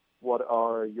are, what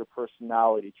are your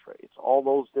personality traits, all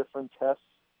those different tests,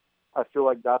 I feel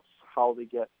like that's how they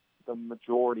get the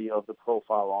majority of the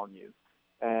profile on you.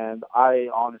 And I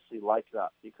honestly like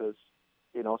that because,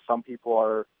 some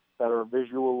people that are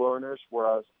visual learners,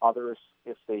 whereas others,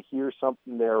 if they hear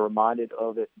something, they're reminded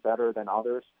of it better than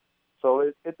others. So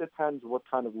it depends what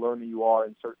kind of learner you are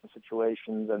in certain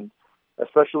situations. And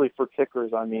especially for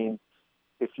kickers, I mean,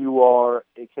 if you are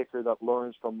a kicker that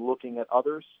learns from looking at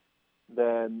others,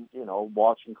 then,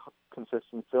 watching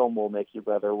consistent film will make you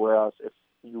better. Whereas if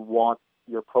you want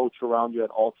your coach around you at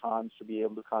all times to be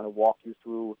able to kind of walk you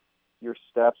through your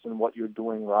steps and what you're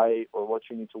doing right or what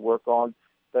you need to work on,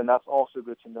 then that's also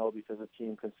good to know because a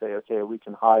team can say, okay, we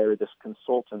can hire this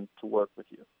consultant to work with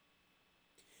you.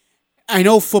 I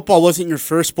know football wasn't your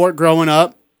first sport growing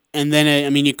up, and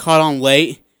then, you caught on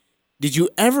late. Did you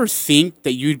ever think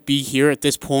that you'd be here at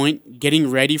this point,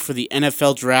 getting ready for the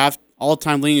NFL draft,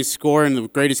 all-time leading scorer and the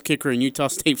greatest kicker in Utah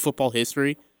State football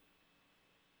history?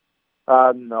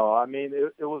 No, I mean,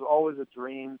 it was always a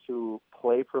dream to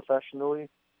play professionally,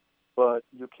 but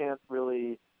you can't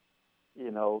really,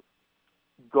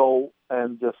 go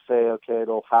and just say, okay,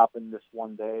 it'll happen this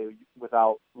one day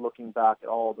without looking back at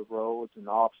all the roads and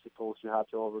obstacles you have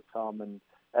to overcome and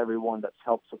everyone that's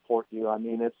helped support you. I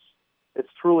mean, it's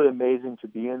truly amazing to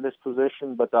be in this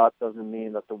position, but that doesn't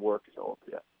mean that the work is over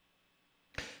yet.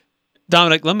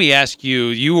 Dominik, let me ask you,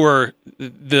 you were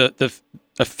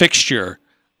a fixture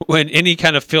when any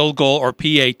kind of field goal or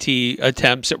PAT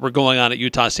attempts that were going on at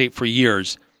Utah State for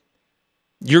years.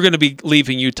 You're going to be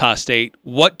leaving Utah State.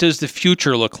 What does the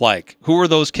future look like? Who are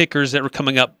those kickers that are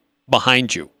coming up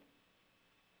behind you?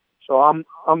 So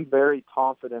I'm very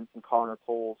confident in Connor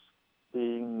Coles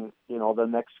being, the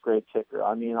next great kicker.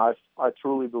 I mean, I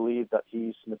truly believe that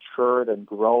he's matured and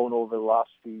grown over the last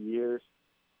few years.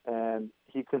 and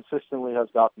he consistently has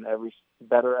gotten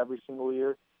better every single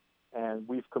year, and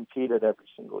we've competed every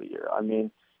single year. I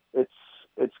mean,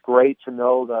 it's great to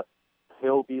know that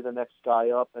he'll be the next guy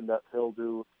up and that he'll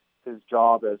do his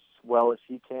job as well as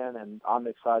he can, and I'm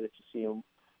excited to see him,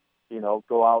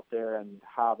 go out there and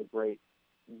have a great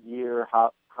year,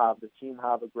 have the team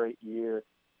have a great year,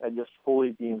 and just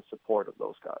fully be in support of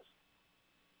those guys.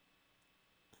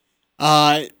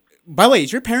 By the way,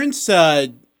 is your parents,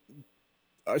 I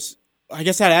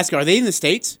guess I'd ask, are they in the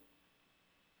States?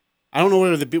 I don't know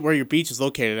where your beach is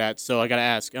located at, so I got to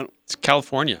ask. It's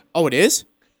California. Oh, it is?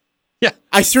 Yeah.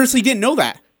 I seriously didn't know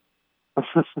that.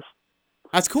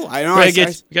 That's cool. I know. We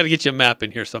got to get you a map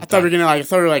in here sometime. I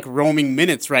thought we were like roaming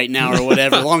minutes right now or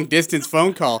whatever, long distance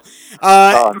phone call.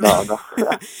 No.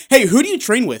 Hey, who do you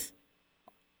train with?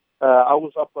 I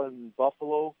was up in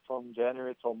Buffalo from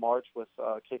January till March with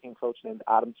a kicking coach named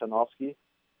Adam Tanofsky,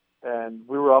 and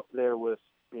we were up there with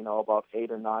about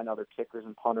 8 or 9 other kickers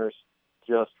and punters,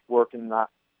 just working that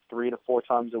 3 to 4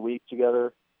 times a week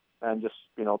together, and just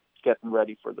getting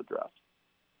ready for the draft.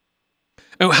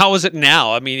 And how is it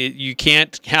now? I mean, you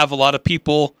can't have a lot of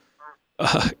people.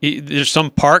 There's some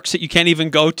parks that you can't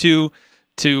even go to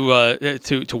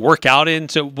work out in.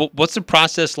 So, what's the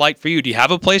process like for you? Do you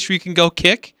have a place where you can go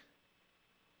kick?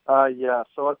 Yeah.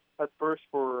 So at first,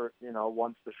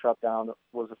 once the shutdown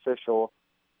was official,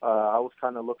 I was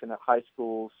kind of looking at high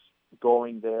schools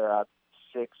going there at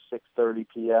 6:30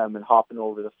 p.m. and hopping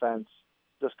over the fence,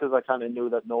 just because I kind of knew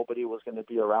that nobody was going to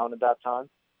be around at that time.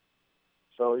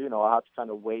 So, I had to kind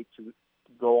of wait to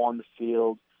go on the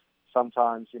field.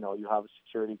 Sometimes, you have a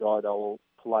security guard that will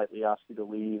politely ask you to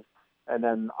leave. And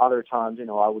then other times,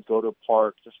 I would go to a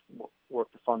park, just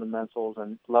work the fundamentals.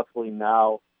 And luckily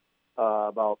now,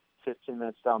 about 15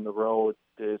 minutes down the road,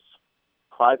 this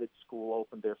private school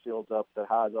opened their fields up that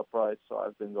has uprights. So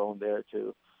I've been going there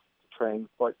to train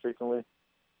quite frequently.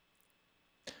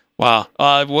 Wow,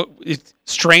 it's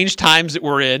strange times that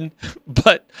we're in,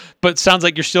 but sounds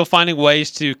like you're still finding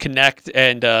ways to connect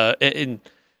and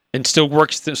still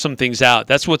work some things out.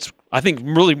 That's what's I think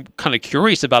really kind of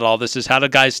curious about all this is how do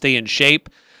guys stay in shape,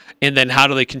 and then how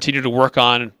do they continue to work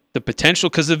on the potential?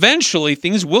 Because eventually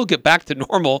things will get back to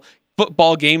normal.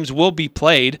 Football games will be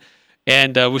played,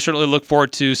 and we certainly look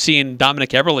forward to seeing Dominik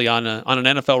Eberle on an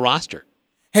NFL roster.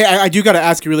 Hey, I do got to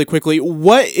ask you really quickly.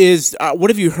 What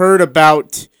have you heard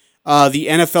about the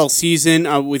NFL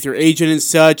season with your agent and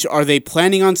such? Are they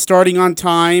planning on starting on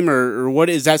time, or what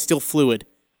is that still fluid?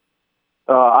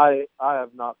 I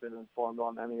have not been informed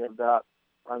on any of that.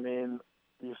 I mean,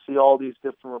 you see all these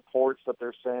different reports that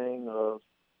they're saying of,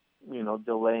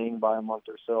 delaying by a month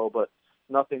or so, but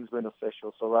nothing's been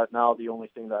official. So right now, the only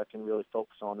thing that I can really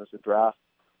focus on is the draft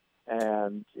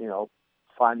and,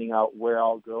 finding out where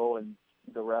I'll go, and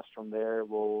the rest from there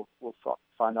we'll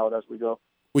find out as we go.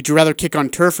 Would you rather kick on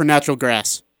turf or natural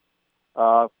grass?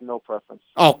 No preference.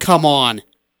 Oh, come on.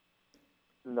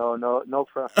 No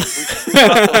preference.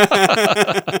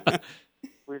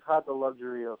 We've had the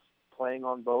luxury of playing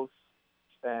on both,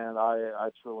 and I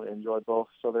truly enjoy both.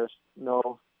 So there's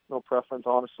no preference,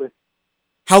 honestly.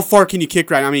 How far can you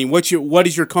kick right now? I mean, what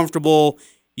is your comfortable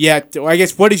yet? I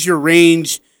guess what is your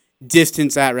range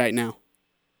distance at right now?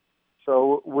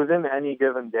 So within any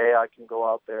given day, I can go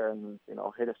out there and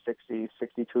hit a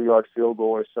 62-yard field goal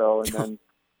or so, and then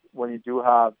when you do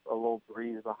have a little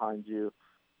breeze behind you,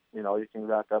 you can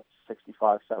rack up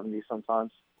 65, 70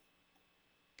 sometimes.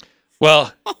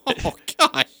 Well, oh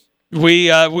gosh, we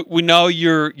know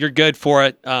you're good for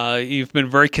it. You've been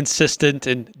very consistent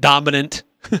and dominant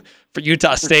for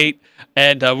Utah State,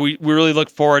 and we really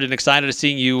look forward and excited to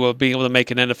seeing you being able to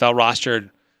make an NFL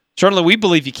roster. Certainly, we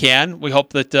believe you can. We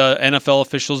hope that NFL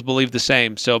officials believe the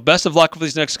same. So best of luck with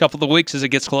these next couple of weeks as it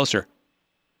gets closer.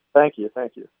 Thank you.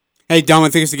 Hey,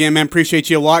 Dominic, thanks again, man. Appreciate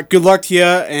you a lot. Good luck to you,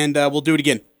 and we'll do it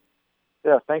again.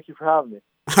 Yeah, thank you for having me.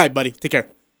 All right, buddy. Take care.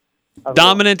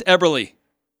 Dominik Eberle,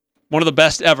 one of the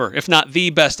best ever, if not the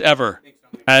best ever,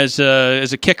 as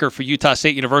a kicker for Utah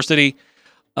State University.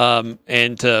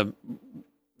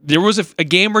 There was a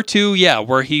game or two,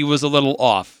 where he was a little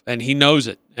off, and he knows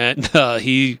it, and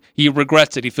he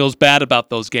regrets it. He feels bad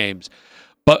about those games.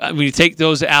 But when you take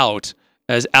those out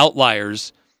as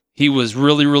outliers, he was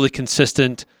really, really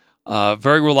consistent,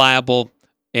 very reliable,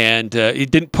 and he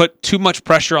didn't put too much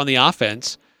pressure on the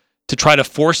offense to try to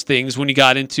force things when you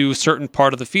got into a certain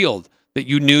part of the field that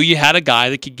you knew you had a guy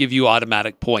that could give you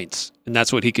automatic points, and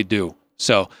that's what he could do.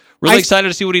 So really excited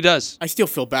to see what he does. I still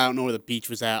feel bad. I don't know where the beach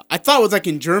was at. I thought it was like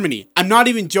in Germany. I'm not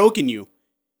even joking you.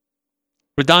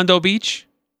 Redondo Beach?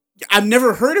 I've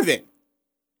never heard of it.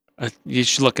 You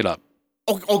should look it up.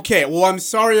 Okay, well, I'm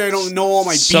sorry I don't know all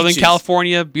my beaches. Southern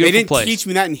California, beautiful place. They didn't teach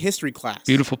me that in history class.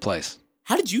 Beautiful place.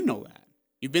 How did you know that?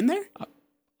 You've been there?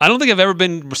 I don't think I've ever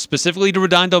been specifically to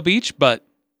Redondo Beach, but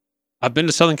I've been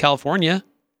to Southern California.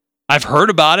 I've heard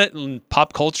about it in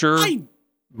pop culture,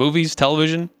 movies,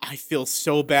 television. I feel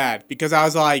so bad because I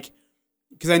was like,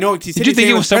 because I know. Did you think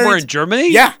it was somewhere in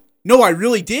Germany? Yeah. No, I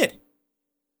really did.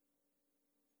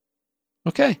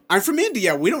 Okay. I'm from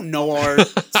India. We don't know our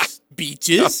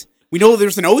beaches. We know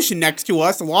there's an ocean next to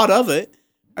us, a lot of it.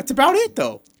 That's about it,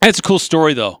 though. That's a cool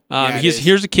story, though.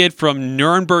 Here's a kid from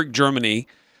Nuremberg, Germany.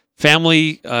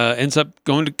 Family ends up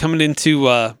coming into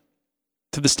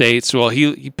to the States. Well,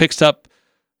 he picks up.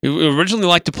 He originally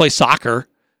liked to play soccer.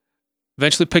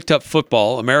 Eventually picked up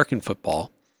football, American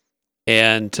football,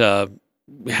 and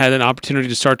had an opportunity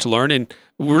to start to learn. And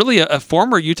really, a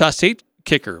former Utah State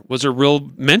kicker was a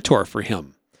real mentor for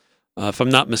him, if I'm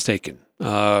not mistaken.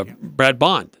 Brad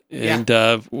Bond, and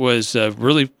was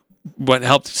really what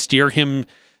helped steer him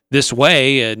this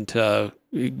way, and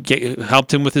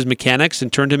helped him with his mechanics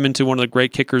and turned him into one of the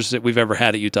great kickers that we've ever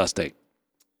had at Utah State.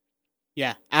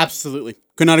 Yeah, absolutely.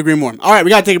 Could not agree more. All right, we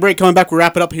got to take a break. Coming back, we'll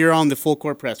wrap it up here on the Full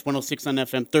Court Press, 106 on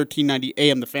FM, 1390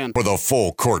 AM, The Fan. For the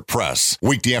Full Court Press,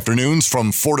 weekday afternoons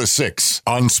from 4 to 6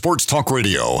 on Sports Talk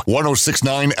Radio,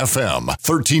 106.9 FM,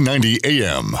 1390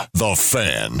 AM, The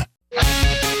Fan.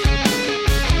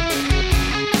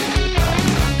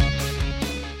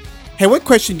 Hey, what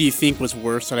question do you think was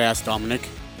worse that I asked Dominik?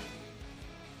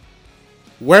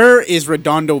 Where is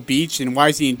Redondo Beach and why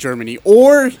is he in Germany?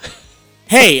 Or,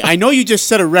 hey, I know you just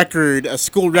set a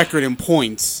school record in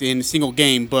points in a single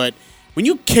game, but when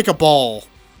you kick a ball,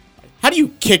 how do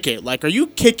you kick it? Like, are you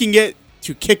kicking it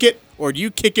to kick it, or do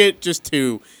you kick it just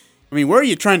to, where are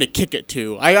you trying to kick it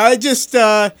to? I'm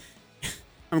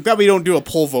glad we don't do a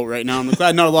poll vote right now. I'm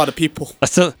glad not a lot of people.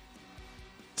 It's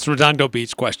Redondo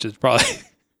Beach questions, probably.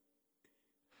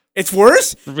 It's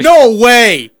worse? No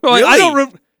way. Well, really?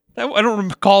 I don't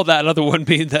recall that other one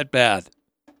being that bad.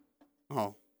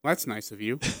 Oh, that's nice of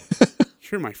you.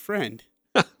 You're my friend.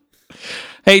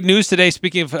 Hey, news today,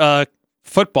 speaking of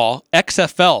football,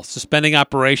 XFL suspending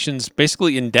operations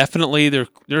basically indefinitely.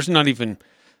 There's not even,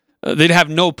 they'd have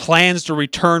no plans to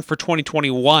return for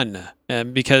 2021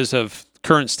 because of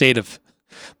current state of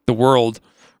the world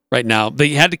right now. They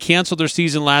had to cancel their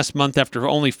season last month after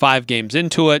only 5 games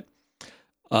into it.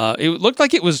 It looked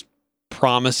like it was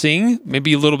promising,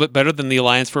 maybe a little bit better than the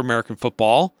Alliance for American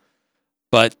Football.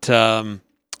 But now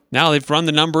they've run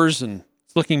the numbers, and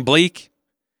it's looking bleak.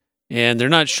 And they're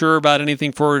not sure about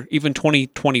anything for even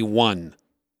 2021.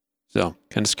 So,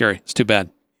 kind of scary. It's too bad.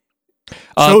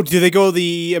 So, do they go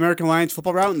the American Alliance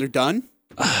Football route and they're done?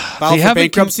 File for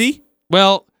bankruptcy?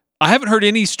 Well, I haven't heard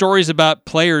any stories about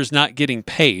players not getting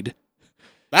paid.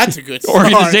 That's a good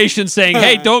start. Organizations saying,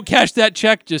 hey, don't cash that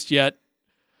check just yet.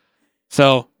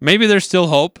 So maybe there's still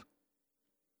hope.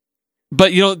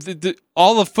 But,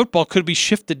 all of football could be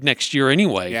shifted next year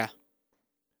anyway. Yeah.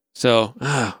 So,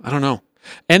 I don't know.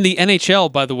 And the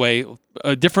NHL, by the way,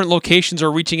 different locations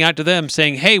are reaching out to them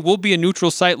saying, hey, we'll be a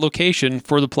neutral site location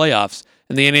for the playoffs.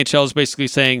 And the NHL is basically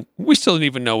saying, we still don't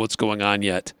even know what's going on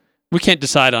yet. We can't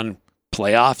decide on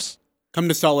playoffs. Come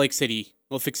to Salt Lake City.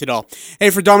 We'll fix it all. Hey,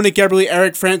 for Dominik Eberle,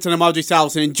 Eric Frandsen Ajay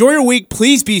Salvesen, enjoy your week.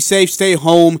 Please be safe. Stay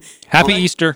home. Happy Easter.